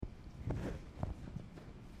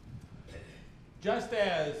Just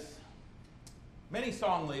as many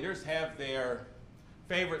song leaders have their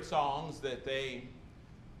favorite songs that they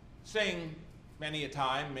sing many a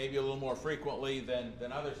time, maybe a little more frequently than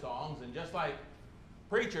other songs, and just like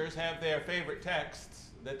preachers have their favorite texts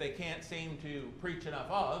that they can't seem to preach enough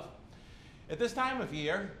of, at this time of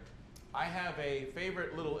year, I have a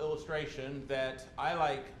favorite little illustration that I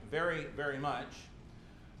like very, very much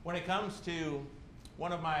when it comes to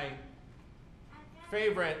one of my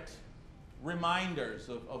favorite reminders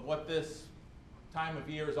of what this time of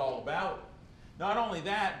year is all about. Not only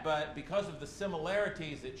that, but because of the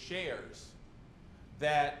similarities it shares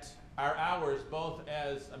that are ours both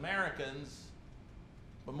as Americans,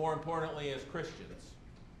 but more importantly as Christians.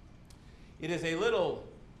 It is a little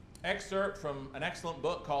excerpt from an excellent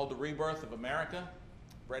book called The Rebirth of America.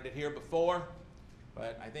 I've read it here before,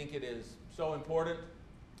 but I think it is so important.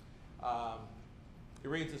 It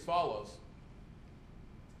reads as follows.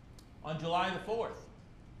 On July the 4th,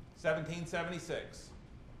 1776,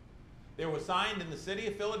 there was signed in the city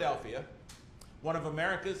of Philadelphia one of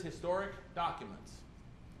America's historic documents,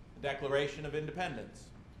 the Declaration of Independence.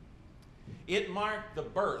 It marked the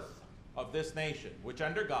birth of this nation, which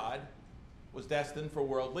under God was destined for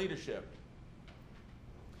world leadership.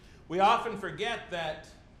 We often forget that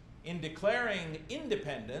in declaring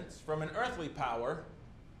independence from an earthly power,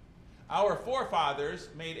 our forefathers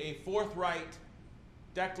made a forthright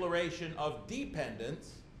declaration of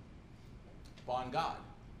dependence upon God.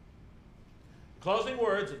 The closing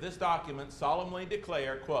words of this document solemnly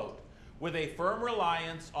declare, quote, "With a firm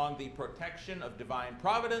reliance on the protection of divine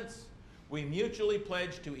providence, we mutually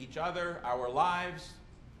pledge to each other our lives,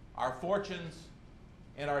 our fortunes,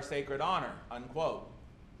 and our sacred honor," unquote.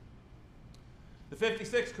 The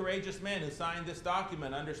 56 courageous men who signed this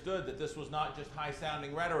document understood that this was not just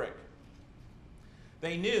high-sounding rhetoric.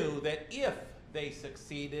 They knew that if they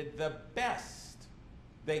succeeded, the best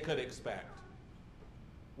they could expect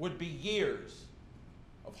would be years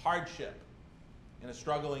of hardship in a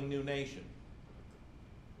struggling new nation.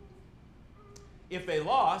 If they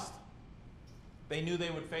lost, they knew they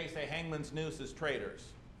would face a hangman's noose as traitors.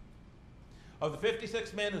 Of the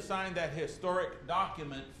 56 men who signed that historic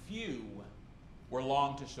document, few were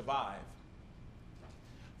long to survive.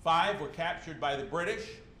 5 were captured by the British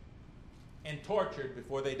and tortured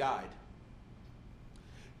before they died.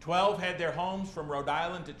 12 had their homes from Rhode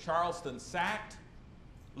Island to Charleston sacked,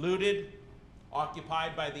 looted,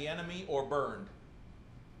 occupied by the enemy, or burned.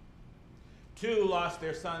 2 lost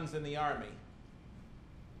their sons in the army.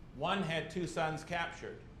 1 had 2 sons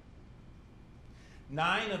captured.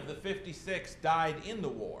 9 of the 56 died in the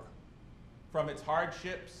war from its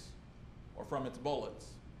hardships or from its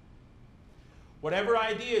bullets. Whatever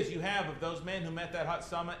ideas you have of those men who met that hot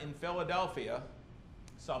summer in Philadelphia,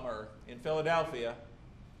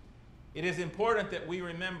 it is important that we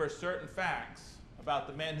remember certain facts about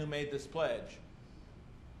the men who made this pledge.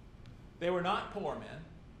 They were not poor men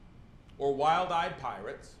or wild-eyed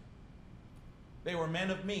pirates. They were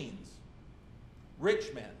men of means,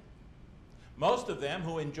 rich men, most of them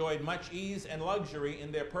who enjoyed much ease and luxury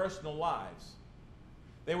in their personal lives.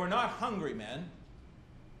 They were not hungry men.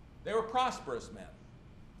 They were prosperous men,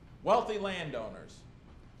 wealthy landowners,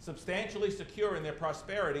 substantially secure in their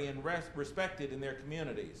prosperity and respected in their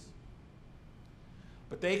communities.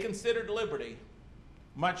 But they considered liberty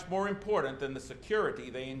much more important than the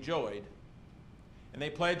security they enjoyed, and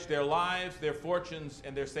they pledged their lives, their fortunes,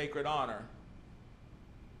 and their sacred honor.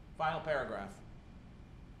 Final paragraph.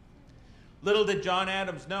 Little did John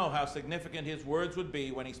Adams know how significant his words would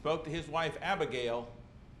be when he spoke to his wife Abigail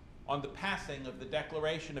on the passing of the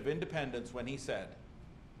Declaration of Independence, when he said,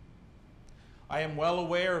 "I am well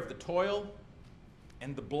aware of the toil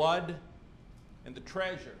and the blood and the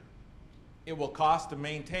treasure it will cost to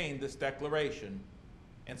maintain this declaration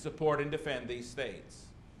and support and defend these states.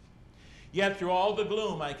 Yet through all the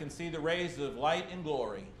gloom I can see the rays of light and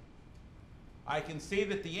glory. I can see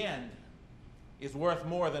that the end is worth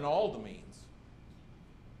more than all the means."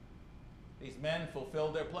 These men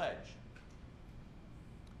fulfilled their pledge.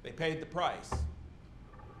 They paid the price,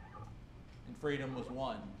 and freedom was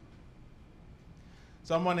won.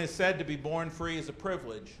 Someone is said to be born free is a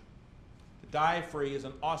privilege. To die free is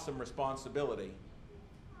an awesome responsibility.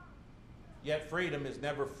 Yet freedom is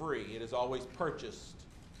never free. It is always purchased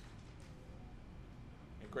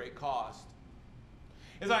at great cost.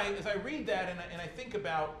 As I read that and I think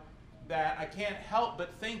about that, I can't help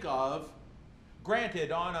but think of,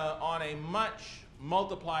 granted on a much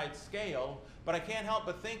multiplied scale, but I can't help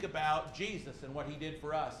but think about Jesus and what he did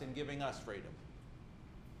for us in giving us freedom.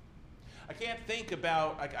 I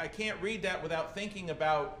can't read that without thinking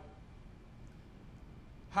about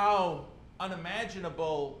how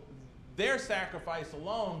unimaginable their sacrifice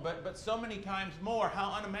alone, but so many times more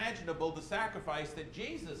how unimaginable the sacrifice that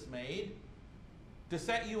Jesus made to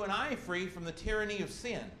set you and I free from the tyranny of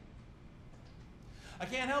sin. I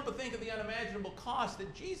can't help but think of the unimaginable cost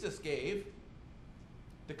that Jesus gave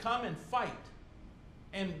to come and fight.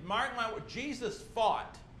 And mark my word, Jesus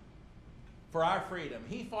fought for our freedom.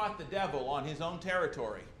 He fought the devil on his own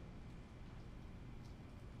territory.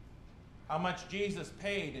 How much Jesus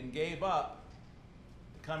paid and gave up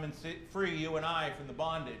to come and free you and I from the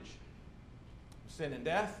bondage of sin and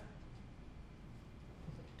death,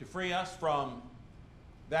 to free us from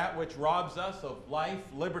that which robs us of life,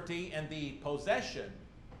 liberty, and the possession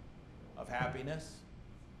of happiness,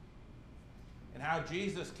 and how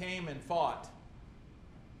Jesus came and fought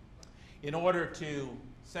in order to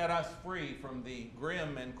set us free from the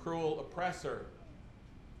grim and cruel oppressor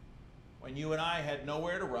when you and I had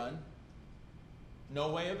nowhere to run, no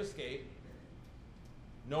way of escape,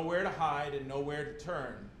 nowhere to hide, and nowhere to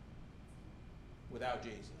turn without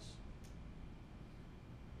Jesus.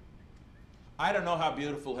 I don't know how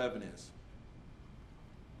beautiful heaven is.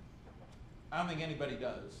 I don't think anybody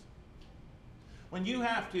does. When you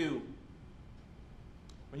have to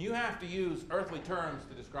use earthly terms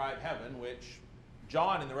to describe heaven, which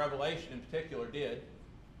John in the Revelation in particular did,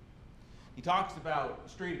 he talks about a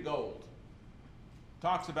street of gold.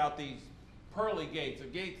 Talks about these pearly gates.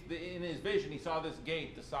 In his vision, he saw this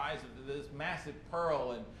gate the size of this massive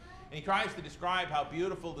pearl, and he tries to describe how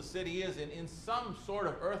beautiful the city is in some sort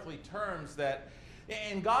of earthly terms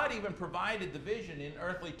and God even provided the vision in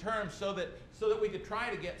earthly terms so that we could try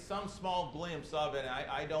to get some small glimpse of it.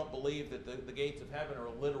 I don't believe that the gates of heaven are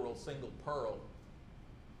a literal single pearl.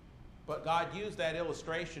 But God used that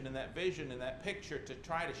illustration and that vision and that picture to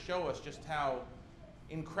try to show us just how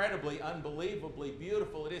incredibly, unbelievably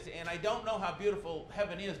beautiful it is. And I don't know how beautiful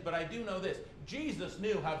heaven is, but I do know this. Jesus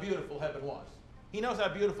knew how beautiful heaven was. He knows how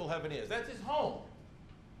beautiful heaven is. That's his home.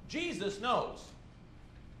 Jesus knows.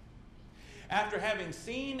 After having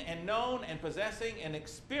seen and known and possessing and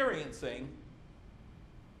experiencing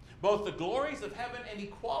both the glories of heaven and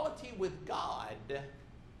equality with God,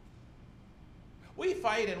 we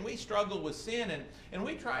fight and we struggle with sin, and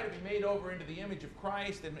we try to be made over into the image of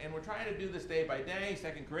Christ, and we're trying to do this day by day.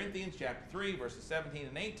 2 Corinthians chapter 3, verses 17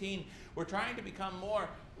 and 18. We're trying to become more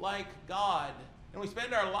like God. And we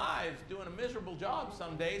spend our lives doing a miserable job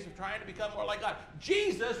some days of trying to become more like God.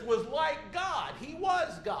 Jesus was like God. He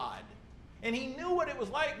was God. And he knew what it was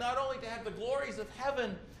like not only to have the glories of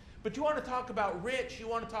heaven, but you want to talk about rich, you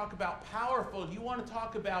want to talk about powerful, you want to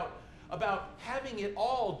talk about having it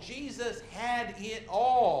all. Jesus had it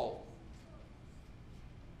all.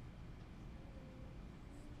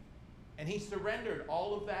 And he surrendered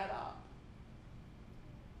all of that up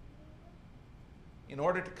in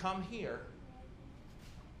order to come here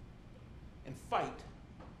and fight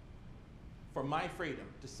for my freedom,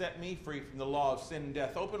 to set me free from the law of sin and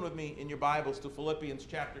death. Open with me in your Bibles to Philippians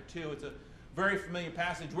chapter 2. It's a very familiar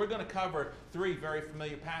passage. We're going to cover 3 very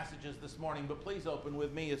familiar passages this morning, but please open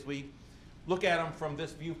with me as we look at them from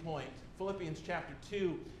this viewpoint. Philippians chapter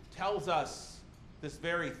 2 tells us this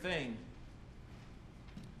very thing.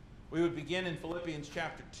 We would begin in Philippians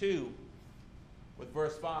chapter 2 with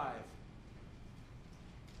verse 5,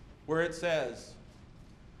 where it says,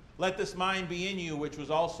 "Let this mind be in you, which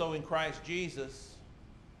was also in Christ Jesus,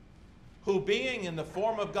 who being in the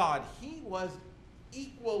form of God," he was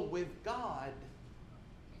equal with God.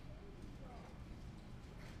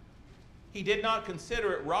 "He did not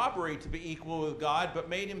consider it robbery to be equal with God, but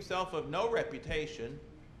made himself of no reputation,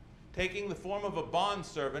 taking the form of a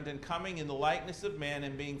bondservant and coming in the likeness of men,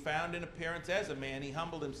 and being found in appearance as a man, he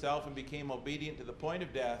humbled himself and became obedient to the point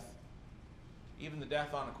of death, even the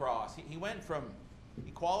death on a cross." He went from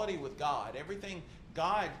equality with God. Everything,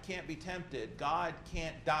 God can't be tempted. God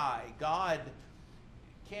can't die. God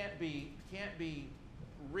can't be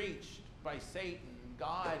reached by Satan.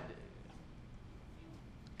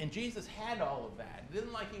 And Jesus had all of that. It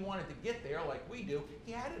isn't like he wanted to get there like we do.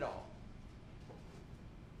 He had it all.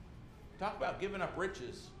 Talk about giving up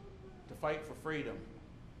riches to fight for freedom.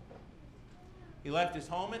 He left his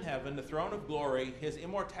home in heaven, the throne of glory, his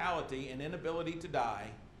immortality and inability to die,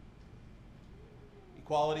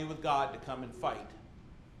 equality with God, to come and fight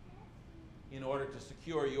in order to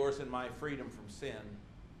secure yours and my freedom from sin.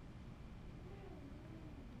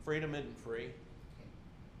 Freedom isn't free.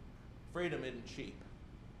 Freedom isn't cheap.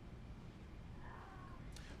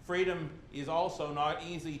 Freedom is also not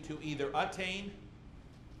easy to either attain,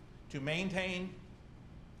 to maintain,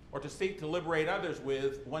 or to seek to liberate others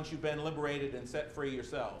with once you've been liberated and set free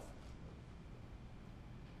yourself.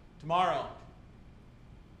 Tomorrow,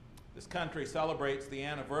 This country celebrates the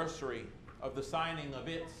anniversary of the signing of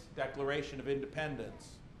its Declaration of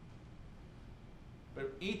Independence.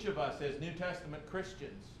 But each of us as New Testament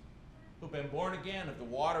Christians who've been born again of the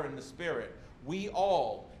water and the Spirit, we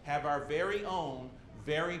all have our very own,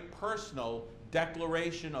 very personal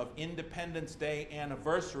Declaration of Independence Day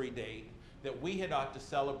anniversary date that we had ought to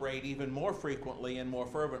celebrate even more frequently and more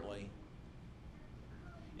fervently.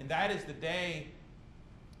 And that is the day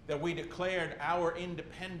that we declared our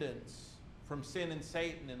independence from sin and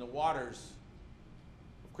Satan in the waters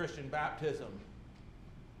of Christian baptism.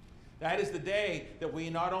 That is the day that we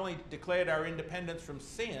not only declared our independence from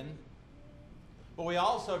sin, but we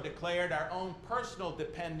also declared our own personal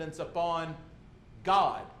dependence upon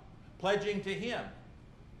God, pledging to Him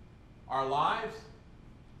our lives,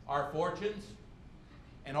 our fortunes,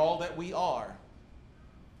 and all that we are.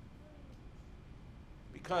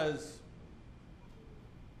 Because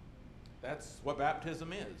that's what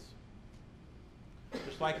baptism is.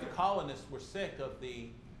 Just like the colonists were sick of the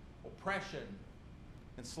oppression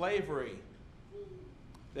and slavery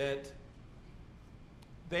that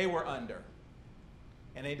they were under,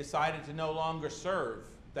 and they decided to no longer serve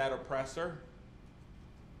that oppressor.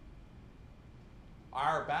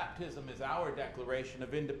 Our baptism is our declaration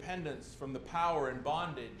of independence from the power and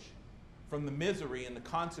bondage, from the misery and the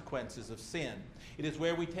consequences of sin. It is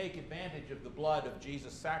where we take advantage of the blood of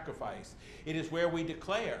Jesus' sacrifice. It is where we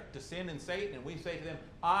declare to sin and Satan, and we say to them,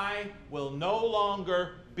 I will no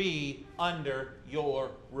longer be under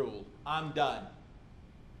your rule. I'm done.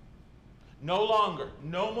 No longer,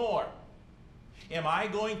 no more am I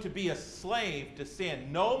going to be a slave to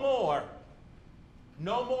sin. No more.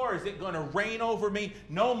 No more is it going to reign over me.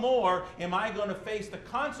 No more am I going to face the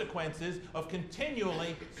consequences of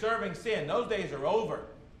continually serving sin. Those days are over.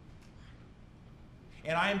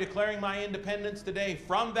 And I am declaring my independence today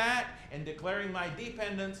from that and declaring my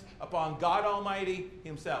dependence upon God Almighty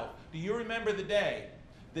Himself. Do you remember the day,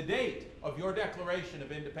 the date of your Declaration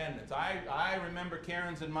of Independence? I remember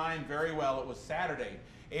Karen's and mine very well. It was Saturday,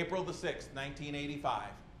 April the 6th, 1985.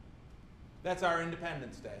 That's our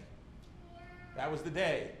Independence Day. That was the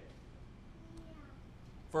day.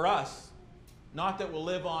 For us, not that we'll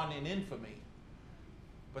live on in infamy,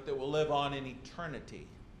 but that we'll live on in eternity.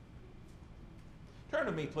 Turn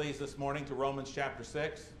with me, please, this morning to Romans chapter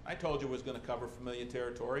 6. I told you I was going to cover familiar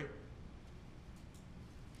territory.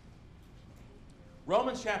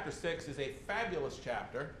 Romans chapter 6 is a fabulous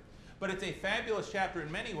chapter, but it's a fabulous chapter in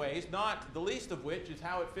many ways, not the least of which is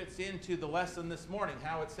how it fits into the lesson this morning,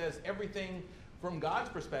 how it says everything from God's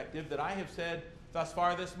perspective that I have said thus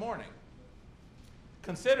far this morning.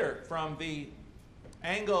 Consider from the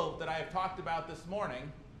angle that I have talked about this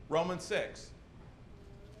morning, Romans 6.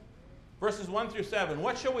 Verses 1 through 7.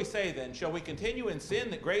 What shall we say then? Shall we continue in sin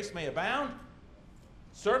that grace may abound?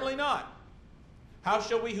 Certainly not. How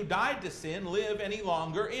shall we who died to sin live any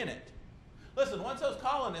longer in it? Listen, once those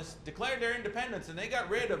colonists declared their independence and they got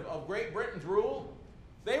rid of Great Britain's rule,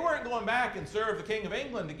 they weren't going back and serve the King of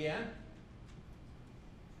England again.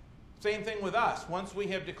 Same thing with us. Once we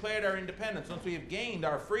have declared our independence, once we have gained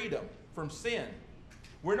our freedom from sin,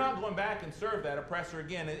 we're not going back and serve that oppressor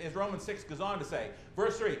again, as Romans 6 goes on to say.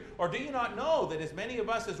 Verse 3, or do you not know that as many of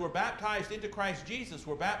us as were baptized into Christ Jesus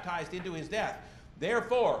were baptized into His death?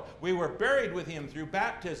 Therefore, we were buried with Him through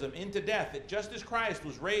baptism into death, that just as Christ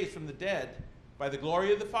was raised from the dead by the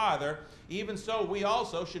glory of the Father, even so we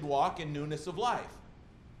also should walk in newness of life.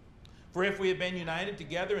 For if we have been united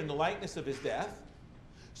together in the likeness of His death,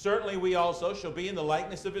 certainly we also shall be in the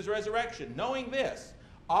likeness of His resurrection, knowing this,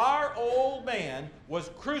 our old man was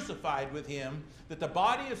crucified with Him, that the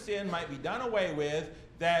body of sin might be done away with,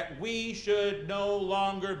 that we should no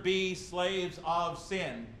longer be slaves of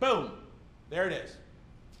sin. Boom! There it is.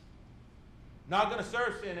 Not going to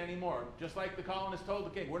serve sin anymore. Just like the colonists told the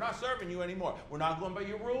king, we're not serving you anymore. We're not going by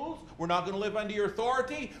your rules. We're not going to live under your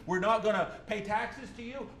authority. We're not going to pay taxes to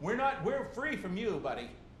you. We're free from you, buddy.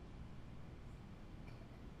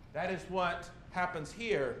 That is what happens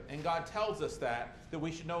here, and God tells us that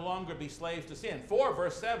we should no longer be slaves to sin. For,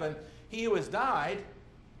 verse 7, he who has died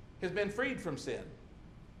has been freed from sin.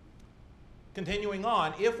 Continuing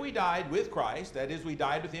on, if we died with Christ, that is, we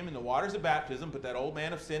died with Him in the waters of baptism, put that old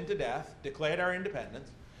man of sin to death, declared our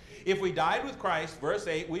independence. If we died with Christ, verse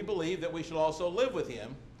 8, we believe that we shall also live with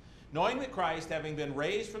Him, knowing that Christ, having been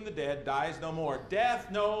raised from the dead, dies no more.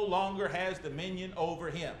 Death no longer has dominion over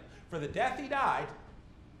Him. For the death He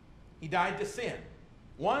died to sin,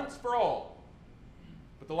 once for all.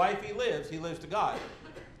 But the life He lives to God.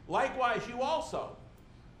 Likewise, you also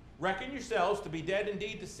reckon yourselves to be dead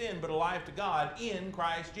indeed to sin, but alive to God in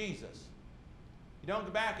Christ Jesus. You don't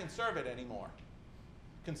go back and serve it anymore.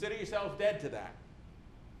 Consider yourselves dead to that.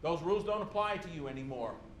 Those rules don't apply to you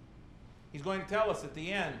anymore. He's going to tell us at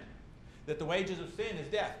the end that the wages of sin is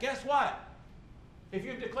death. Guess what? If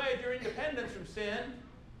you've declared your independence from sin,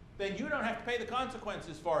 then you don't have to pay the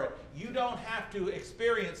consequences for it. You don't have to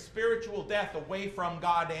experience spiritual death away from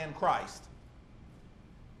God and Christ.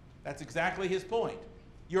 That's exactly his point.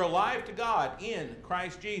 You're alive to God in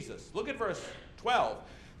Christ Jesus. Look at verse 12.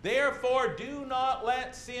 Therefore, do not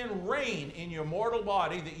let sin reign in your mortal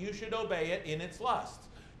body, that you should obey it in its lusts.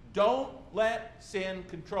 Don't let sin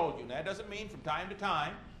control you. Now, that doesn't mean from time to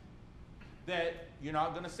time that you're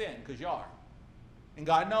not going to sin, because you are. And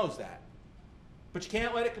God knows that. But you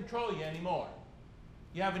can't let it control you anymore.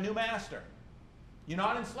 You have a new master. You're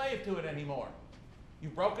not enslaved to it anymore.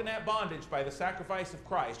 You've broken that bondage by the sacrifice of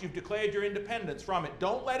Christ. You've declared your independence from it.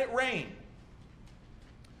 Don't let it reign.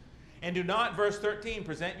 And do not, verse 13,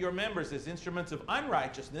 present your members as instruments of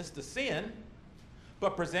unrighteousness to sin,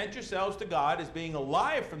 but present yourselves to God as being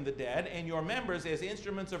alive from the dead, and your members as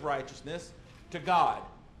instruments of righteousness to God.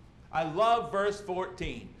 I love verse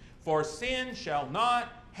 14. For sin shall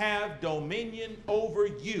not have dominion over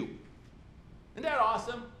you. Isn't that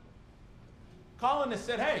awesome? Colonists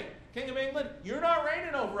said, hey, King of England, you're not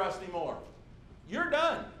reigning over us anymore. You're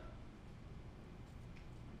done.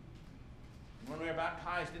 When we are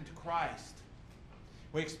baptized into Christ,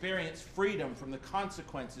 we experience freedom from the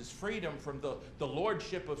consequences, freedom from the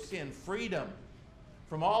lordship of sin, freedom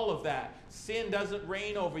from all of that. Sin doesn't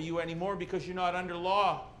reign over you anymore because you're not under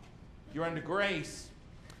law. You're under grace.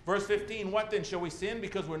 Verse 15, what then? Shall we sin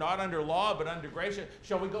because we're not under law but under grace?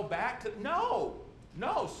 Shall we go back to... No,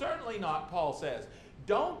 certainly not, Paul says.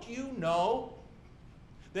 Don't you know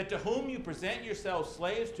that to whom you present yourselves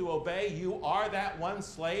slaves to obey, you are that one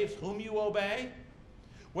slaves whom you obey?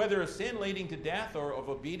 Whether of sin leading to death or of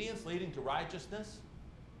obedience leading to righteousness?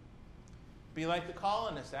 Be like the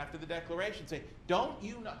colonists after the Declaration, say, don't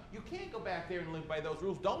you know? You can't go back there and live by those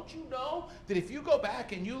rules. Don't you know that if you go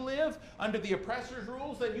back and you live under the oppressor's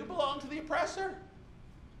rules, then you belong to the oppressor?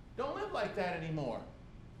 Don't live like that anymore.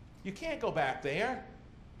 You can't go back there.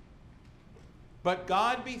 But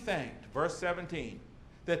God be thanked, verse 17,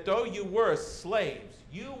 that though you were slaves,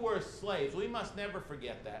 we must never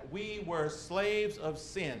forget that. We were slaves of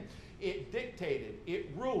sin. It dictated, it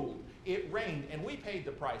ruled, it reigned, and we paid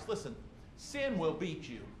the price. Listen, sin will beat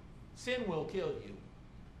you. Sin will kill you.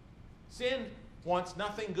 Sin wants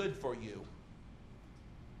nothing good for you.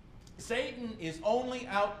 Satan is only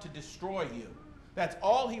out to destroy you. That's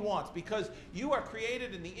all he wants, because you are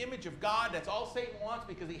created in the image of God. That's all Satan wants,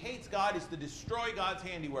 because he hates God, is to destroy God's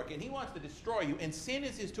handiwork. And he wants to destroy you, and sin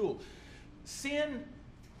is his tool. Sin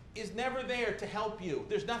is never there to help you.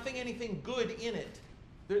 There's nothing, anything good in it.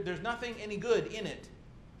 There's nothing any good in it.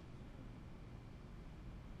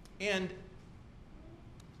 And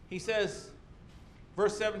he says,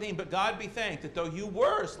 verse 17, but God be thanked that though you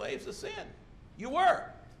were slaves of sin, you were,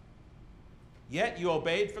 yet you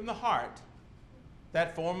obeyed from the heart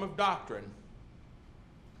that form of doctrine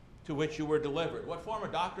to which you were delivered. What form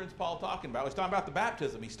of doctrine is Paul talking about? He's talking about the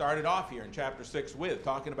baptism. He started off here in chapter 6 with,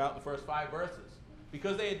 talking about the first 5 verses.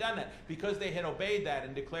 Because they had done that, because they had obeyed that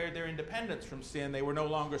and declared their independence from sin, they were no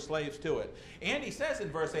longer slaves to it. And he says in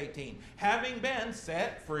verse 18, having been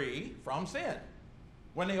set free from sin.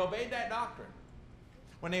 When they obeyed that doctrine,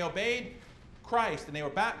 when they obeyed Christ and they were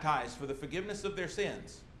baptized for the forgiveness of their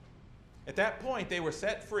sins, at that point they were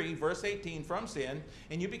set free, verse 18, from sin,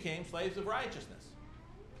 and you became slaves of righteousness.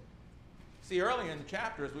 See, earlier in the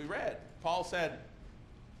chapter, as we read, Paul said,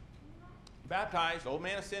 baptized, old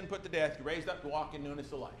man of sin put to death, you raised up to walk in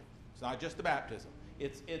newness of life. It's not just the baptism.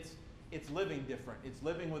 It's living different. It's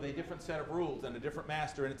living with a different set of rules and a different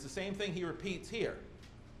master, and it's the same thing he repeats here.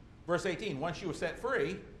 Verse 18, once you were set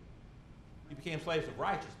free, you became slaves of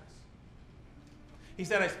righteousness. He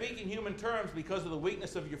said, I speak in human terms because of the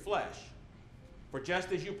weakness of your flesh. For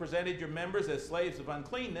just as you presented your members as slaves of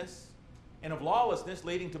uncleanness and of lawlessness,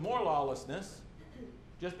 leading to more lawlessness,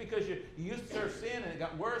 just because you used to serve sin and it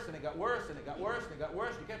got worse and it got worse and it got worse and it got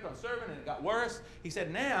worse, you kept on serving and it got worse. He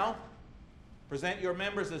said, now present your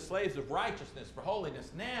members as slaves of righteousness for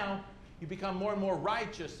holiness. Now you become more and more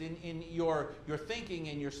righteous in your thinking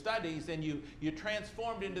and your studies, and you're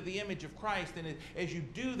transformed into the image of Christ. And as you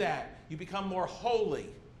do that, you become more holy.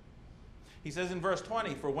 He says in verse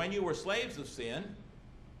 20, for when you were slaves of sin,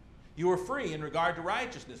 you were free in regard to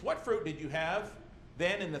righteousness. What fruit did you have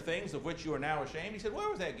then in the things of which you are now ashamed? He said, where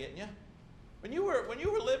was that getting you? When you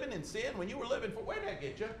were living in sin, when you were living for, where did that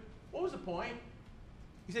get you? What was the point?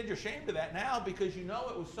 He said, you're ashamed of that now because you know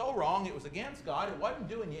it was so wrong, it was against God, it wasn't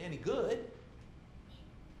doing you any good.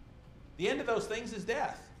 The end of those things is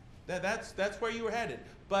death. That's where you were headed.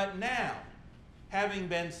 But now, having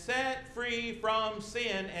been set free from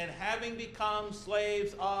sin and having become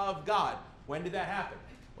slaves of God. When did that happen?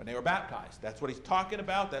 When they were baptized. That's what he's talking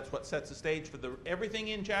about. That's what sets the stage for everything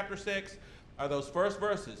in chapter 6 are those first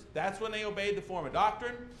verses. That's when they obeyed the form of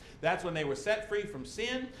doctrine. That's when they were set free from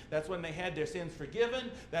sin. That's when they had their sins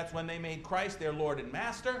forgiven. That's when they made Christ their Lord and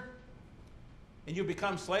Master. And you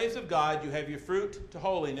become slaves of God. You have your fruit to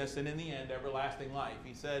holiness and in the end, everlasting life.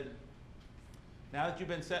 He said, now that you've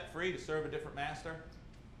been set free to serve a different master,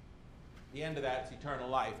 the end of that is eternal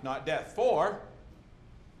life, not death. For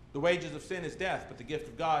the wages of sin is death, but the gift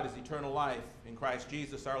of God is eternal life in Christ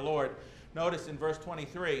Jesus our Lord. Notice in verse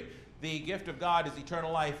 23, the gift of God is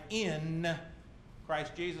eternal life in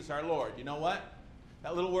Christ Jesus our Lord. You know what?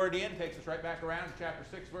 That little word in takes us right back around to chapter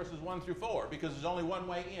 6, verses 1 through 4, because there's only one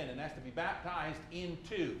way in, and that's to be baptized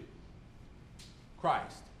into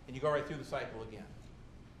Christ. And you go right through the cycle again.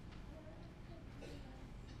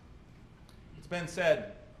 It's been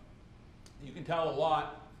said, you can tell a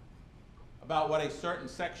lot about what a certain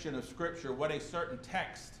section of Scripture, what a certain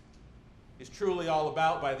text is truly all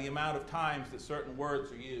about by the amount of times that certain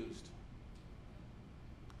words are used.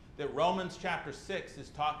 That Romans chapter 6 is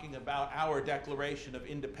talking about our declaration of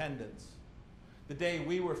independence, the day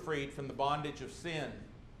we were freed from the bondage of sin.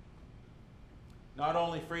 Not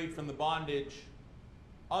only freed from the bondage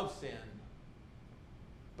of sin,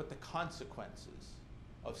 but the consequences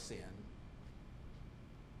of sin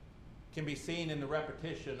can be seen in the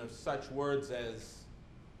repetition of such words as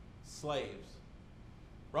slaves.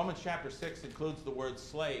 Romans chapter 6 includes the word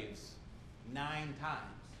slaves 9 times.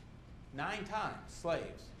 9 times,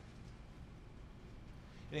 slaves.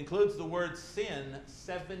 It includes the word sin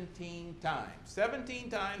 17 times. 17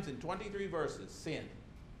 times in 23 verses, sin.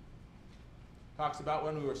 Talks about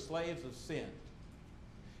when we were slaves of sin.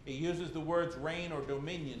 It uses the words reign or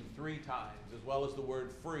dominion 3 times, as well as the word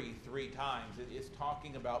free 3 times. It is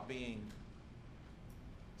talking about being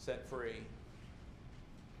set free.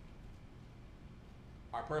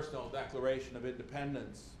 Our personal declaration of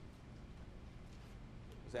independence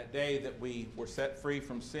was that day that we were set free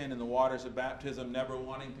from sin in the waters of baptism, never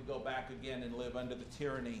wanting to go back again and live under the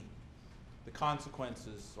tyranny, the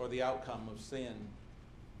consequences, or the outcome of sin.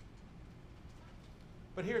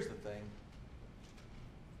 But here's the thing.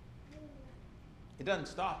 It doesn't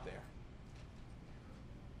stop there.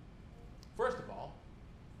 First of all,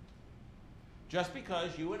 just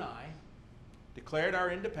because you and I declared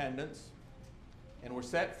our independence and were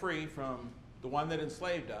set free from the one that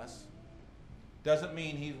enslaved us, doesn't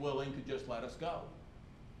mean he's willing to just let us go.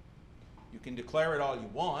 You can declare it all you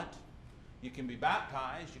want. You can be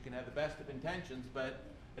baptized. You can have the best of intentions, but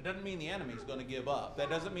it doesn't mean the enemy's going to give up.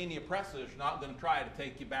 That doesn't mean the oppressor's not going to try to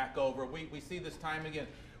take you back over. We see this time again.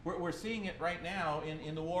 We're seeing it right now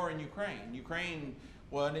in the war in Ukraine. Ukraine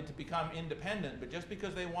wanted to become independent, but just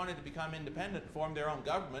because they wanted to become independent and form their own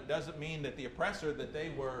government doesn't mean that the oppressor that they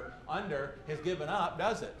were under has given up,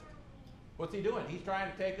 does it? What's he doing? He's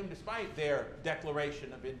trying to take them despite their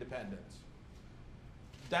declaration of independence.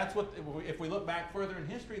 That's what, if we look back further in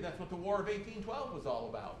history, that's what the War of 1812 was all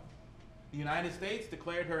about. The United States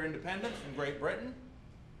declared her independence from Great Britain.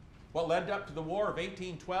 What led up to the War of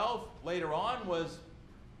 1812 later on was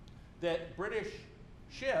that British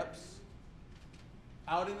ships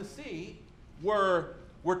out in the sea were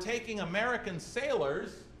taking American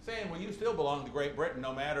sailors saying, well, you still belong to Great Britain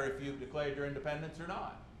no matter if you've declared your independence or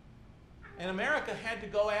not. And America had to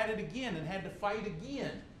go at it again and had to fight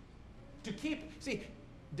again to keep, see,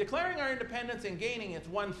 declaring our independence and gaining it's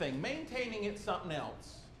one thing, maintaining it's something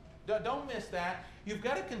else. Don't miss that. You've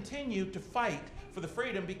got to continue to fight for the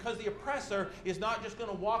freedom because the oppressor is not just going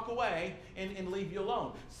to walk away and leave you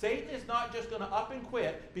alone. Satan is not just going to up and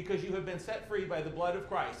quit because you have been set free by the blood of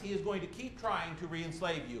Christ. He is going to keep trying to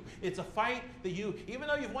re-enslave you. It's a fight that you, even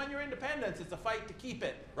though you've won your independence, it's a fight to keep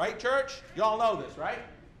it. Right, church? You all know this, right?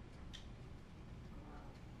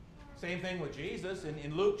 Same thing with Jesus.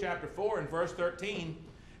 In Luke chapter 4 and verse 13,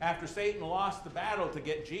 after Satan lost the battle to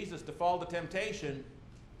get Jesus to fall to temptation,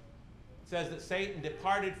 says that Satan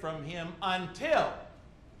departed from him until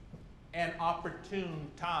an opportune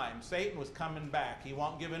time. Satan was coming back. He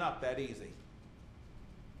won't give it up that easy.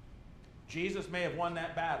 Jesus may have won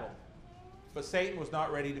that battle, but Satan was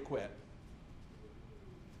not ready to quit.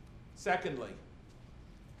 Secondly,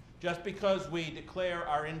 just because we declare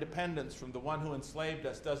our independence from the one who enslaved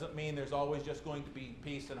us doesn't mean there's always just going to be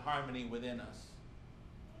peace and harmony within us.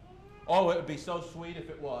 Oh, it would be so sweet if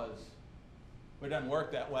it was. But it doesn't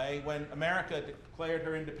work that way. When America declared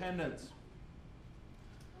her independence,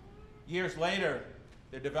 years later,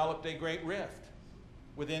 there developed a great rift.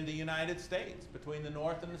 within the United States between the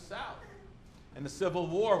North and the South. And the Civil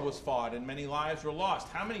War was fought and many lives were lost.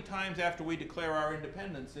 How many times after we declare our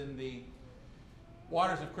independence in the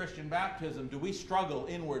waters of Christian baptism do we struggle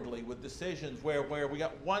inwardly with decisions where we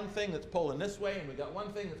got one thing that's pulling this way and we got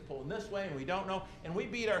one thing that's pulling this way and we don't know, and we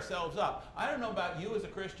beat ourselves up. I don't know about you as a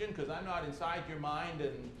Christian because I'm not inside your mind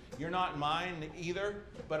and you're not in mine either,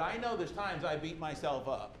 but I know there's times I beat myself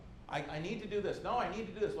up. I need to do this. No, I need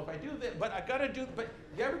to do this. Well, if I do this, but I got to do, but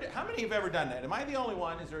you ever, how many have ever done that? Am I the only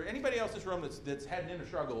one? Is there anybody else in this room that's had an inner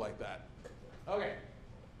struggle like that? Okay,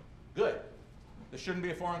 good. This shouldn't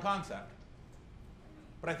be a foreign concept.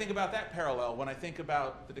 But I think about that parallel when I think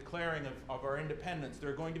about the declaring of our independence. There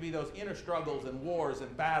are going to be those inner struggles and wars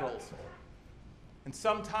and battles. And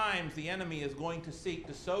sometimes the enemy is going to seek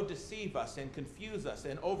to so deceive us and confuse us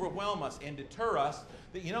and overwhelm us and deter us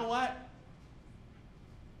that, you know what?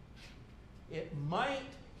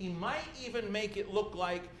 He might even make it look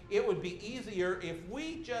like it would be easier if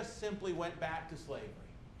we just simply went back to slavery.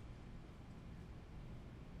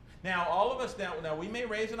 Now, all of us now we may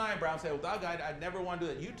raise an eyebrow and say, well, Doug, I'd never want to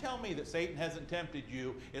do that. You tell me that Satan hasn't tempted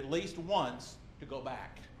you at least once to go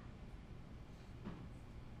back.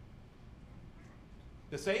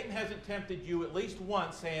 That Satan hasn't tempted you at least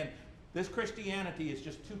once saying, this Christianity is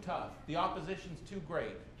just too tough. The opposition's too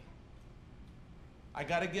great. I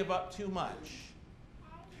got to give up too much.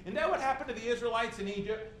 Isn't that what happened to the Israelites in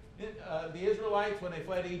Egypt? The Israelites when they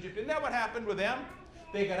fled Egypt. Isn't that what happened with them?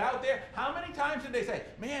 They got out there. How many times did they say,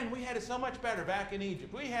 man, we had it so much better back in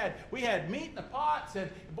Egypt. We had meat in the pots, and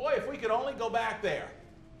boy, if we could only go back there.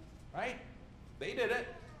 Right? They did it.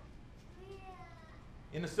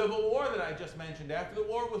 In the Civil War that I just mentioned, after the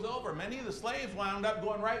war was over, many of the slaves wound up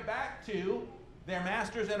going right back to their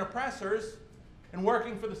masters and oppressors and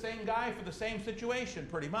working for the same guy for the same situation,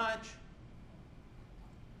 pretty much.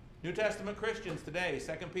 New Testament Christians today,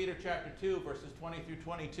 2 Peter chapter 2, verses 20 through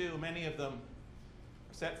 22, many of them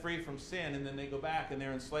are set free from sin, and then they go back and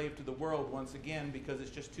they're enslaved to the world once again because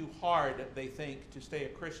it's just too hard, they think, to stay a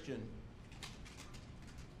Christian.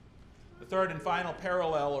 The third and final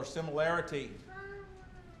parallel or similarity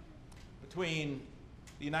between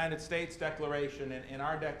the United States Declaration and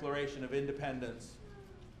our Declaration of Independence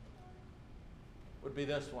would be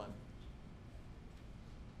this one.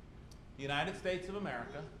 The United States of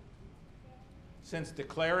America, since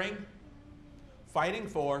declaring, fighting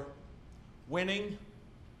for, winning,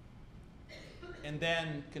 and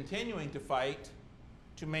then continuing to fight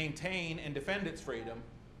to maintain and defend its freedom,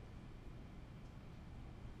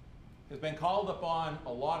 has been called upon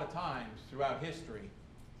a lot of times throughout history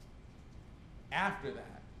after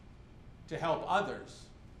that to help others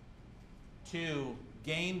to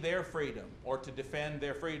gain their freedom or to defend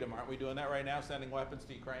their freedom. Aren't we doing that right now, sending weapons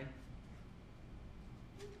to Ukraine?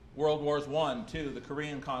 World Wars I, II, the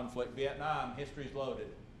Korean conflict, Vietnam, history's loaded.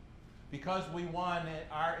 Because we won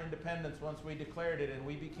our independence once we declared it and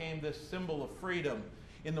we became this symbol of freedom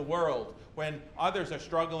in the world, when others are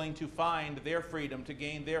struggling to find their freedom, to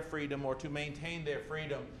gain their freedom, or to maintain their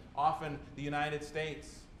freedom, often the United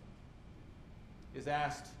States is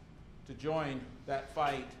asked to join that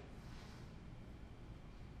fight.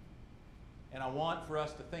 And I want for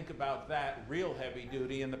us to think about that real heavy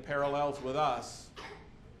duty and the parallels with us,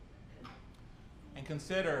 and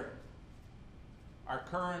consider our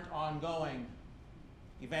current ongoing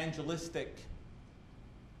evangelistic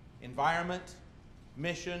environment,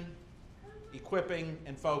 mission, equipping,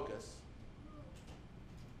 and focus.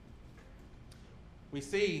 We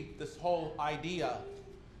see this whole idea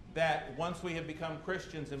that once we have become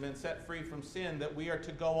Christians and been set free from sin, that we are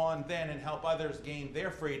to go on then and help others gain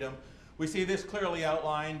their freedom. We see this clearly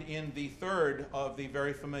outlined in the third of the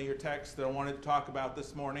very familiar texts that I wanted to talk about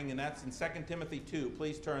this morning, and that's in 2 Timothy 2.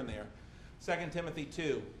 Please turn there. 2 Timothy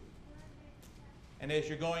 2. And as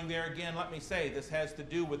you're going there again, let me say, this has to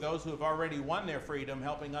do with those who have already won their freedom,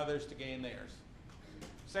 helping others to gain theirs.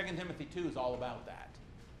 2 Timothy 2 is all about that.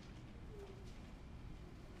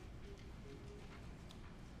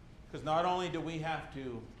 Because not only do we have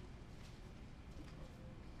to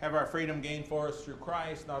have our freedom gained for us through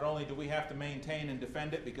Christ, not only do we have to maintain and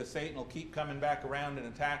defend it because Satan will keep coming back around and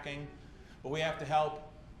attacking, but we have to help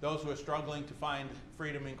those who are struggling to find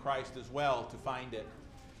freedom in Christ as well to find it.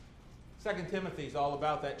 2 Timothy is all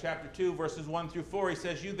about that. Chapter 2, verses 1 through 4, he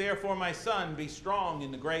says, "You therefore, my son, be strong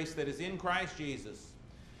in the grace that is in Christ Jesus.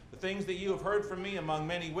 The things that you have heard from me among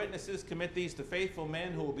many witnesses, commit these to faithful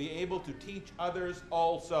men who will be able to teach others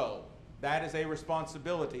also." That is a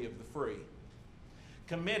responsibility of the free.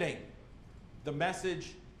 Committing the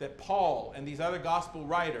message that Paul and these other gospel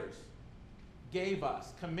writers gave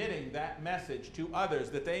us, committing that message to others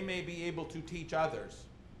that they may be able to teach others.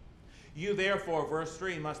 You therefore, verse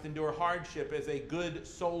 3, must endure hardship as a good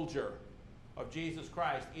soldier of Jesus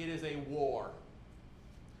Christ. It is a war.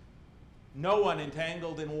 No one engaged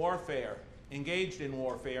in warfare,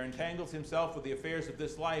 entangles himself with the affairs of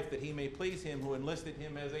this life, that he may please him who enlisted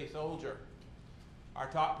him as a soldier. Our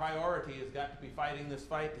top priority has got to be fighting this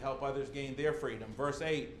fight to help others gain their freedom. Verse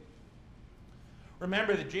 8.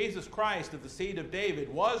 Remember that Jesus Christ of the seed of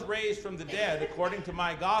David was raised from the dead according to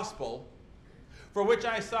my gospel, for which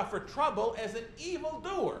I suffer trouble as an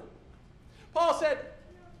evildoer. Paul said,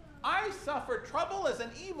 I suffer trouble as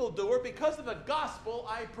an evildoer because of the gospel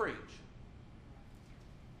I preach.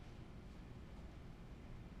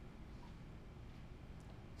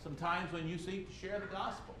 Sometimes when you seek to share the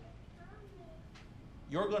gospel,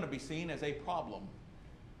 you're going to be seen as a problem.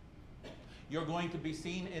 You're going to be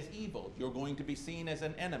seen as evil. You're going to be seen as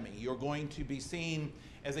an enemy. You're going to be seen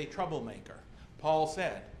as a troublemaker. Paul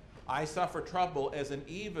said, I suffer trouble as an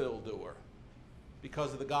evildoer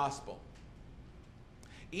because of the gospel.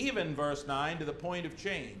 Even, verse 9, to the point of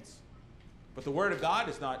chains. But the word of God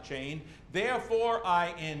is not chained. Therefore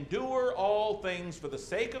I endure all things for the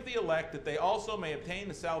sake of the elect, that they also may obtain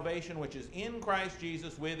the salvation which is in Christ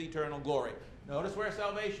Jesus with eternal glory. Notice where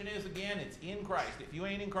salvation is again. It's in Christ. If you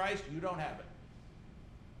ain't in Christ, you don't have it.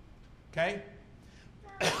 Okay?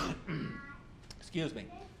 Excuse me.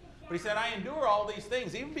 But he said, I endure all these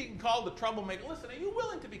things, even being called a troublemaker. Listen, are you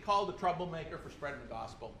willing to be called a troublemaker for spreading the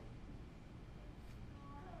gospel?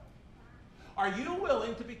 Are you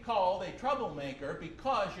willing to be called a troublemaker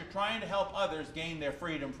because you're trying to help others gain their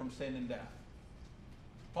freedom from sin and death?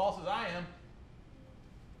 Paul says, I am.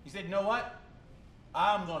 He said, you know what?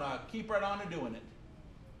 I'm going to keep right on to doing it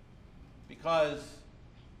because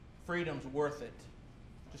freedom's worth it.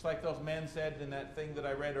 Just like those men said in that thing that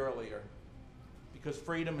I read earlier. Because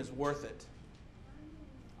freedom is worth it.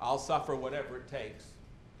 I'll suffer whatever it takes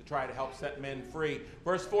to try to help set men free.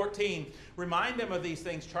 Verse 14, remind them of these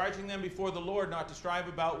things, charging them before the Lord not to strive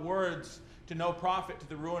about words to no profit to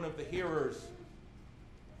the ruin of the hearers.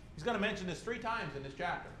 He's going to mention this 3 times in this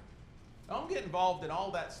chapter. Don't get involved in all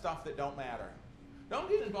that stuff that don't matter. Don't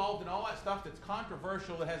get involved in all that stuff that's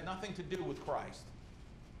controversial that has nothing to do with Christ.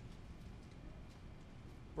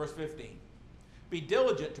 Verse 15. Be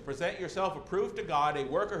diligent to present yourself approved to God, a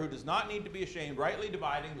worker who does not need to be ashamed, rightly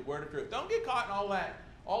dividing the word of truth. Don't get caught in all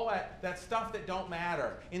that stuff that don't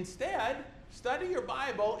matter. Instead, study your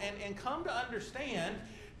Bible and come to understand.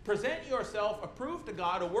 Present yourself approved to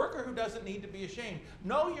God, a worker who doesn't need to be ashamed.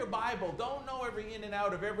 Know your Bible. Don't know every in and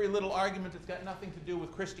out of every little argument that's got nothing to do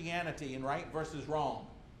with Christianity and right versus wrong.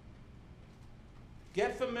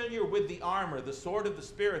 Get familiar with the armor, the sword of the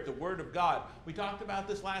Spirit, the Word of God. We talked about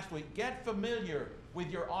this last week. Get familiar with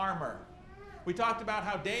your armor. We talked about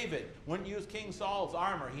how David wouldn't use King Saul's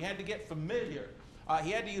armor. He had to get familiar.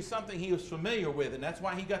 He had to use something he was familiar with, and that's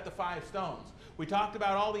why he got the 5 stones. We talked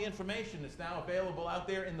about all the information that's now available out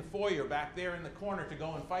there in the foyer, back there in the corner, to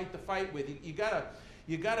go and fight the fight with. You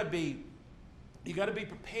gotta be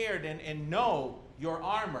prepared and know your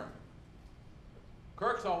armor.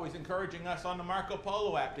 Kirk's always encouraging us on the Marco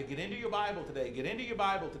Polo app to get into your Bible today, get into your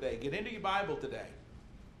Bible today, get into your Bible today.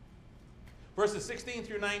 Verses 16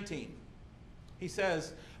 through 19. He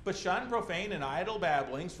says, but shun profane and idle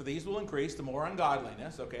babblings, for these will increase the more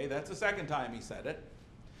ungodliness. Okay, that's the second time he said it.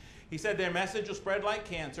 He said their message will spread like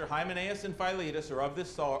cancer. Hymenaeus and Philetus are of this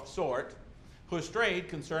sort, who have strayed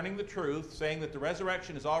concerning the truth, saying that the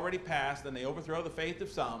resurrection is already past, and they overthrow the faith of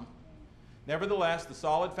some. Nevertheless, the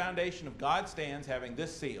solid foundation of God stands, having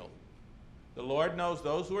this seal. The Lord knows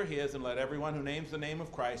those who are his, and let everyone who names the name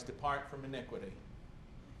of Christ depart from iniquity.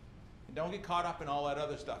 And don't get caught up in all that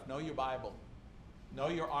other stuff. Know your Bible. Know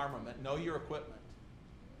your armament. Know your equipment.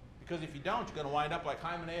 Because if you don't, you're going to wind up like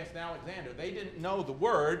Hymenaeus and Alexander. They didn't know the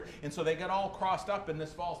word, and so they got all crossed up in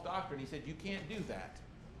this false doctrine. He said, you can't do that.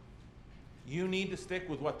 You need to stick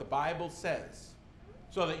with what the Bible says,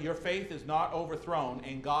 so that your faith is not overthrown,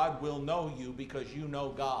 and God will know you because you know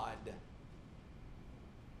God.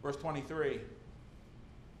 Verse 23.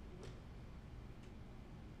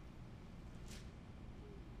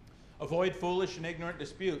 Avoid foolish and ignorant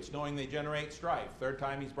disputes, knowing they generate strife. 3rd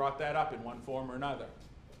time he's brought that up in one form or another.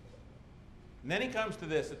 And then he comes to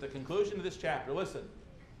this at the conclusion of this chapter. Listen,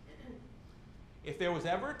 if there was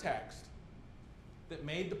ever a text that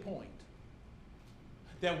made the point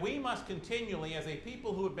that we must continually, as a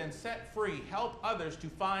people who have been set free, help others to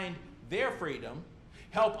find their freedom,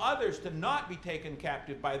 help others to not be taken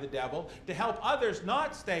captive by the devil, to help others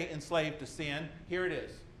not stay enslaved to sin, here it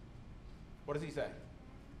is. What does he say?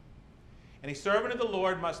 And a servant of the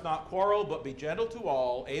Lord must not quarrel, but be gentle to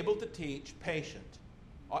all, able to teach, patient,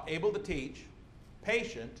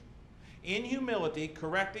 in humility,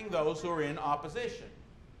 correcting those who are in opposition.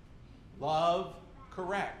 Love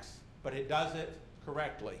corrects, but it does it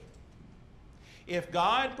correctly. If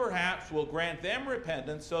God perhaps will grant them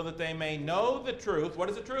repentance so that they may know the truth. What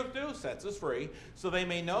does the truth do? Sets us free. So they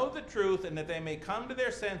may know the truth and that they may come to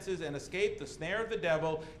their senses and escape the snare of the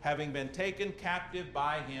devil, having been taken captive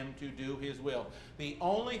by him to do his will. The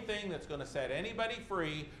only thing that's going to set anybody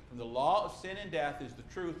free from the law of sin and death is the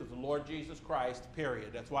truth of the Lord Jesus Christ, period.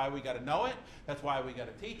 That's why we got to know it. That's why we got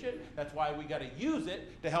to teach it. That's why we got to use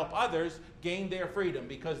it to help others gain their freedom,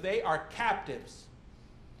 because they are captives.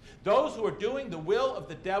 Those who are doing the will of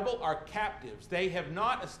the devil are captives. They have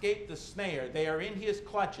not escaped the snare. They are in his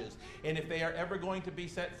clutches. And if they are ever going to be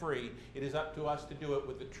set free, it is up to us to do it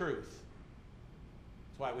with the truth.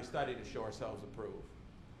 That's why we study to show ourselves approved.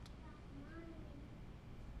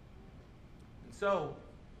 And so,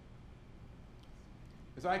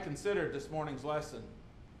 as I considered this morning's lesson,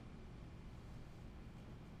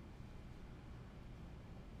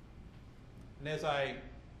 and as I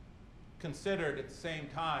considered at the same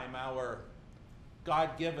time our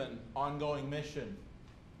God-given ongoing mission,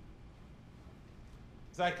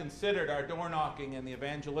 as I considered our door knocking and the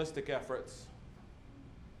evangelistic efforts,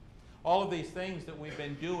 all of these things that we've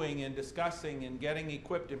been doing and discussing and getting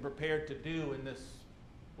equipped and prepared to do in this,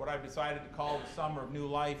 what I've decided to call the summer of new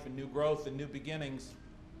life and new growth and new beginnings,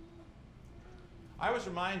 I was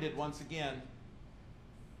reminded once again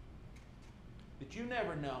that you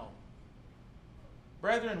never know.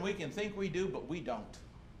 Brethren, we can think we do, but we don't.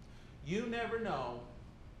 You never know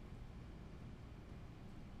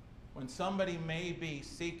when somebody may be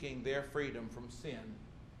seeking their freedom from sin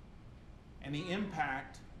and the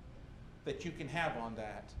impact that you can have on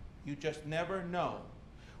that. You just never know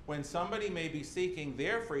when somebody may be seeking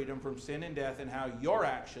their freedom from sin and death and how your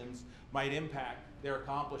actions might impact their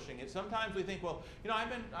accomplishing it. Sometimes we think, well, you know, I've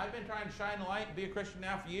been trying to shine the light and be a Christian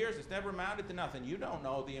now for years. It's never amounted to nothing. You don't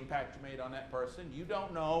know the impact you made on that person. You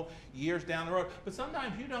don't know years down the road. But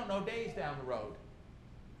sometimes you don't know days down the road.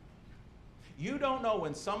 You don't know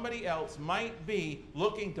when somebody else might be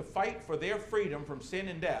looking to fight for their freedom from sin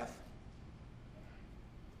and death.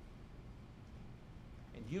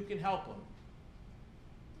 And you can help them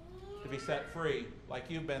to be set free like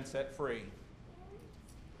you've been set free.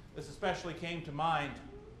 This especially came to mind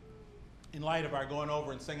in light of our going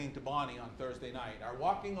over and singing to Bonnie on Thursday night. Our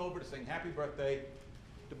walking over to sing happy birthday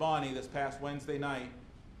to Bonnie this past Wednesday night.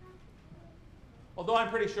 Although I'm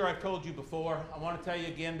pretty sure I've told you before, I want to tell you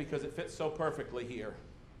again because it fits so perfectly here.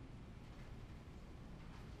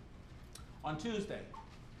 On Tuesday,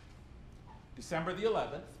 December the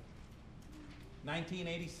 11th,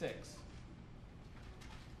 1986,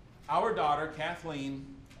 our daughter,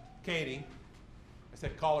 Katie, I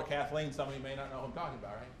said call her Kathleen, some of you may not know who I'm talking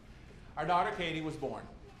about, right? Our daughter Katie was born.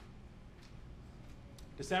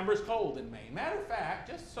 December is cold in Maine. Matter of fact,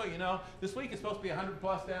 just so you know, this week is supposed to be 100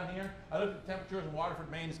 plus down here. I looked at the temperatures in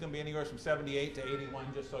Waterford, Maine. It's going to be anywhere from 78 to 81,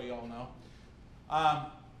 just so you all know.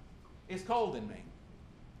 It's cold in Maine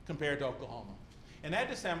compared to Oklahoma. And that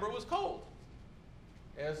December was cold,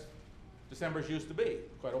 as Decembers used to be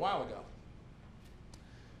quite a while ago.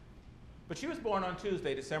 But she was born on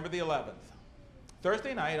Tuesday, December the 11th.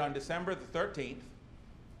 Thursday night, on December the 13th,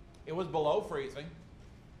 it was below freezing.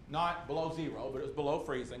 Not below zero, but it was below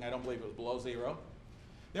freezing. I don't believe it was below zero.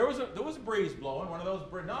 There was a breeze blowing, one of those,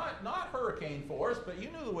 not hurricane force, but you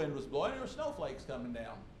knew the wind was blowing. There were snowflakes coming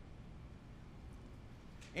down.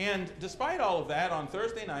 And despite all of that, on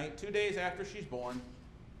Thursday night, 2 days after she's born,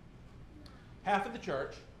 half of the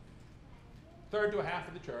church, third to a half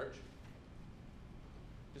of the church,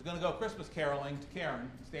 is going to go Christmas caroling to Karen,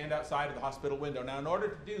 stand outside of the hospital window. Now, in order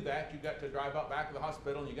to do that, you've got to drive out back of the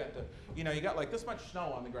hospital, and you got like this much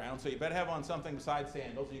snow on the ground, so you better have on something besides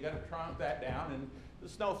sandals. You got to tromp that down, and the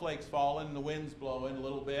snowflakes falling, and the wind's blowing a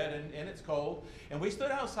little bit, and it's cold. And we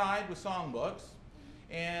stood outside with songbooks,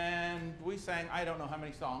 and we sang I don't know how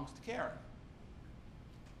many songs to Karen.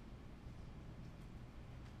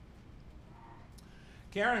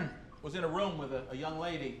 Karen was in a room with a young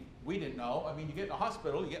lady. We didn't know. I mean, you get in a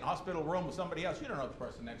hospital room with somebody else. You don't know the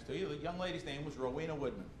person next to you. The young lady's name was Rowena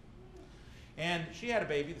Woodman. And she had a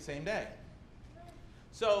baby the same day.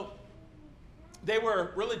 So they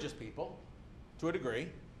were religious people to a degree.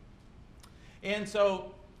 And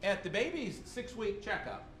so at the baby's 6-week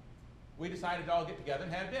checkup, we decided to all get together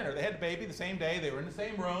and have dinner. They had the baby the same day. They were in the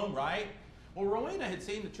same room, right? Well, Rowena had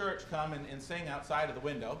seen the church come and sing outside of the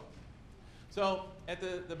window. So at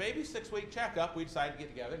the baby's 6-week checkup, we decided to get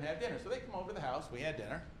together and have dinner. So they come over to the house. We had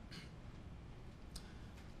dinner.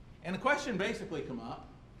 And the question basically come up,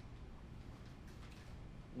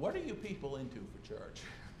 what are you people into for church?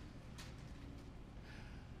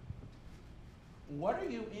 What are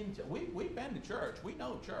you into? We've been to church. We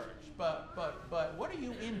know church. But what are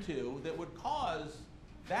you into that would cause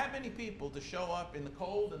that many people to show up in the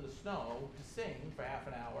cold and the snow to sing for half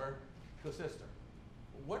an hour to a sister?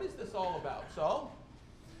 What is this all about? So,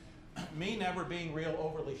 me never being real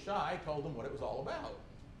overly shy, told them what it was all about.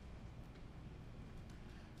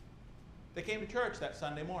 They came to church that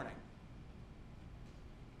Sunday morning.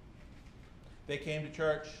 They came to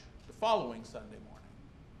church the following Sunday morning.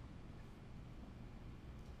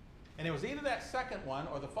 And it was either that second one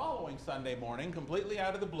or the following Sunday morning, completely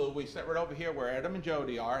out of the blue. We sat right over here where Adam and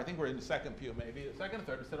Jody are. I think we're in the second pew maybe. The second and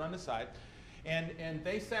third, we sit on this side. And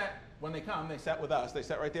they sat, when they come, they sat with us. They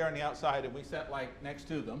sat right there on the outside, and we sat like next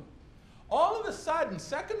to them. All of a sudden,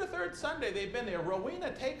 second or third Sunday they've been there,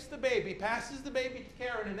 Rowena takes the baby, passes the baby to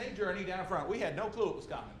Karen, and they journey down front. We had no clue it was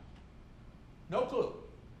coming. No clue.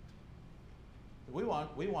 We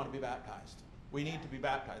want to be baptized. We need to be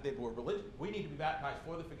baptized. They were religious. We need to be baptized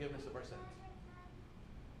for the forgiveness of our sins.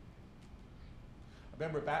 I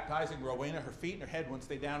remember baptizing Rowena. Her feet and her head wouldn't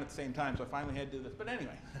stay down at the same time, so I finally had to do this. But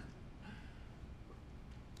anyway,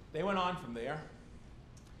 they went on from there.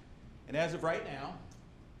 And as of right now,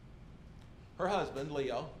 her husband,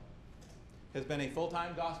 Leo, has been a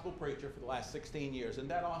full-time gospel preacher for the last 16 years. Isn't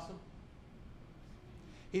that awesome?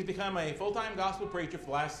 He's become a full-time gospel preacher for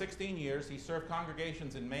the last 16 years. He's served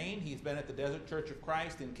congregations in Maine. He's been at the Desert Church of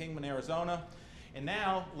Christ in Kingman, Arizona. And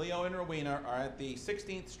now, Leo and Rowena are at the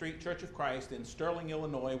 16th Street Church of Christ in Sterling,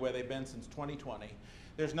 Illinois, where they've been since 2020.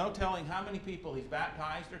 There's no telling how many people he's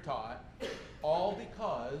baptized or taught, all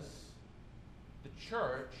because the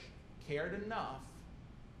church cared enough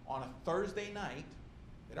on a Thursday night.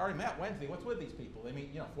 They'd already met Wednesday. What's with these people? They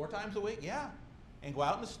meet, 4 times a week? Yeah. And go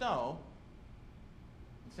out in the snow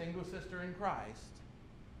sing to a sister in Christ.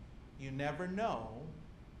 You never know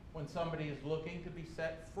when somebody is looking to be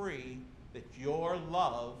set free that your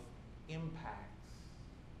love impacts.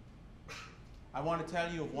 I want to tell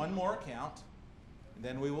you of one more account, and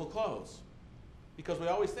then we will close. Because we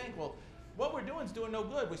always think, well, what we're doing is doing no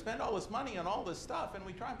good. We spend all this money on all this stuff, and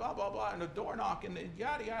we try blah, blah, blah, and a door knock, and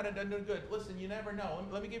yada, yada, doesn't do good. Listen, you never know.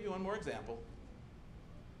 Let me give you one more example.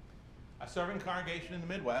 I serve in a congregation in the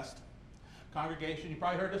Midwest. Congregation, you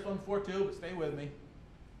probably heard this one before too, but stay with me.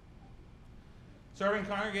 Serving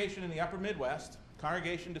congregation in the upper Midwest,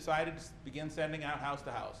 congregation decided to begin sending out house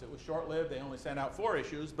to house. It was short-lived. They only sent out 4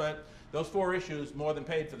 issues, but those 4 issues more than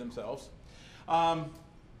paid for themselves. One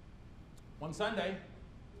Sunday,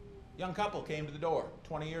 young couple came to the door,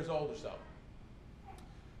 20 years old or so.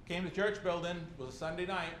 Came to the church building, it was a Sunday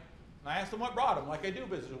night, and I asked them what brought them, like I do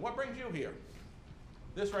visitors. What brings you here?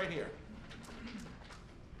 This right here.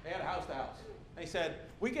 They had a house to house. They said,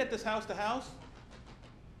 we get this house to house,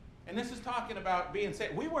 and this is talking about being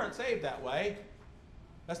saved. We weren't saved that way.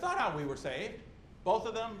 That's not how we were saved. Both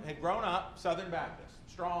of them had grown up Southern Baptist,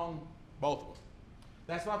 strong, both of them.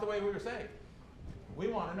 That's not the way we were saved. We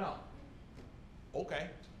want to know. Okay.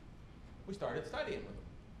 We started studying with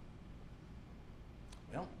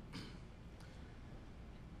them. Well,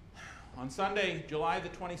 on Sunday, July the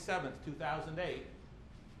 27th, 2008,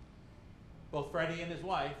 both Freddie and his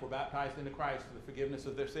wife were baptized into Christ for the forgiveness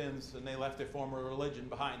of their sins, and they left their former religion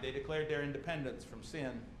behind. They declared their independence from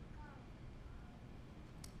sin.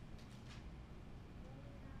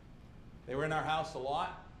 They were in our house a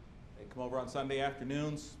lot. They'd come over on Sunday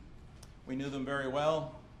afternoons. We knew them very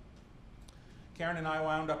well. Karen and I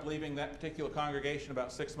wound up leaving that particular congregation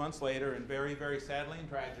about 6 months later, and very, very sadly and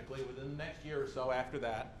tragically, within the next year or so after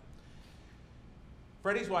that,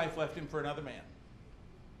 Freddie's wife left him for another man.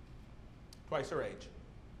 Twice her age,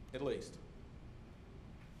 at least.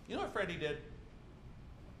 You know what Freddie did?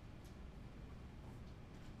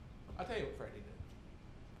 I'll tell you what Freddie did.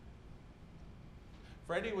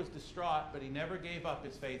 Freddie was distraught, but he never gave up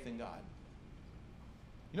his faith in God.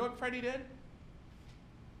 You know what Freddie did?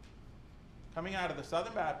 Coming out of the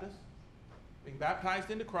Southern Baptist, being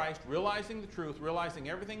baptized into Christ, realizing the truth, realizing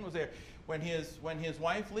everything was there. When his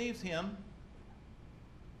wife leaves him,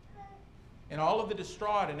 and all of the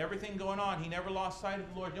distraught and everything going on, he never lost sight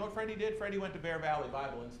of the Lord. You know what Freddie did? Freddie went to Bear Valley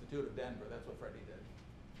Bible Institute of Denver. That's what Freddie did.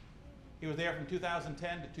 He was there from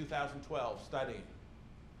 2010 to 2012 studying.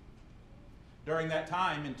 During that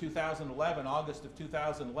time, in 2011, August of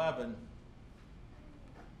 2011,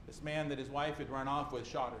 this man that his wife had run off with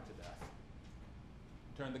shot her to death.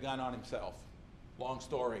 Turned the gun on himself. Long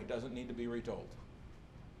story, doesn't need to be retold.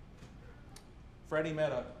 Freddie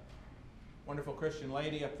met a wonderful Christian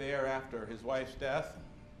lady up there after his wife's death.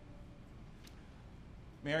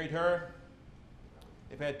 Married her.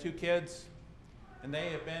 They've had 2 kids. And they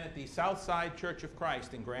have been at the Southside Church of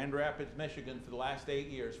Christ in Grand Rapids, Michigan for the last 8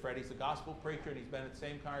 years. Freddie's a gospel preacher, and he's been at the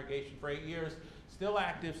same congregation for 8 years. Still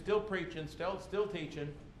active, still preaching, still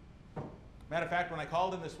teaching. Matter of fact, when I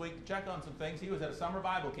called him this week to check on some things, he was at a summer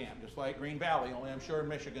Bible camp, just like Green Valley, only I'm sure in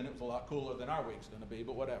Michigan it was a lot cooler than our week's going to be,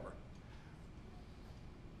 but whatever.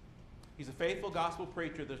 He's a faithful gospel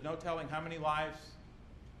preacher. There's no telling how many lives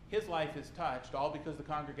his life has touched, all because the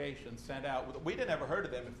congregation sent out. We'd have never heard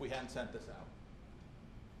of them if we hadn't sent this out.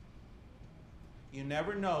 You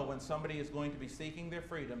never know when somebody is going to be seeking their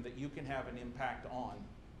freedom that you can have an impact on.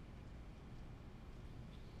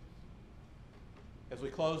 As we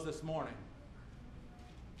close this morning,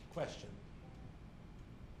 question.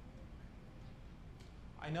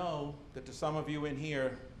 I know that to some of you in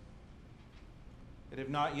here that have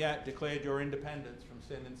not yet declared your independence from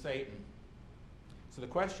sin and Satan. So the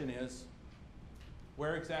question is,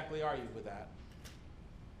 where exactly are you with that?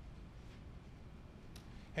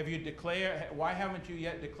 Why haven't you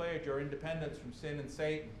yet declared your independence from sin and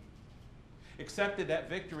Satan? Accepted that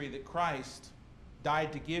victory that Christ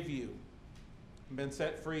died to give you and been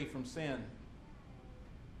set free from sin?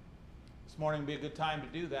 This morning would be a good time to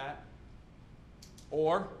do that.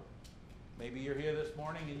 Or maybe you're here this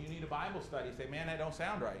morning and you need a Bible study. You say, man, that don't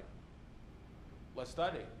sound right. Let's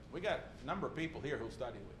study. We got a number of people here who'll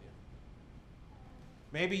study with you.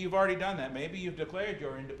 Maybe you've already done that. Maybe you've declared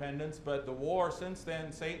your independence, but the war since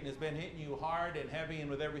then, Satan has been hitting you hard and heavy and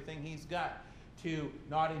with everything he's got to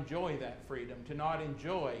not enjoy that freedom, to not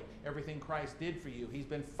enjoy everything Christ did for you. He's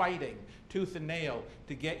been fighting tooth and nail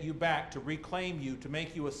to get you back, to reclaim you, to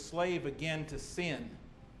make you a slave again to sin.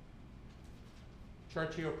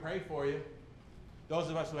 Church here will pray for you. Those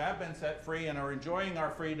of us who have been set free and are enjoying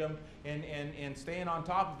our freedom and staying on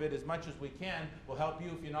top of it as much as we can will help you.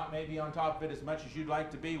 If you're not maybe on top of it as much as you'd like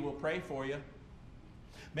to be, we'll pray for you.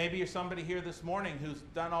 Maybe you're somebody here this morning who's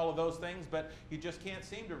done all of those things, but you just can't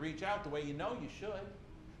seem to reach out the way you know you should.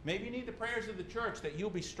 Maybe you need the prayers of the church that you'll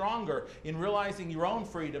be stronger in realizing your own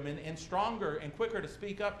freedom and stronger and quicker to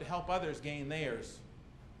speak up to help others gain theirs.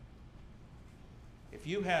 If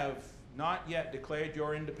you have not yet declared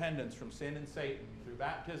your independence from sin and Satan through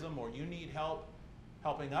baptism, or you need help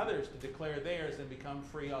helping others to declare theirs and become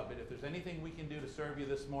free of it, if there's anything we can do to serve you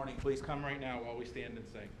this morning, please come right now while we stand and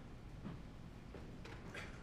sing.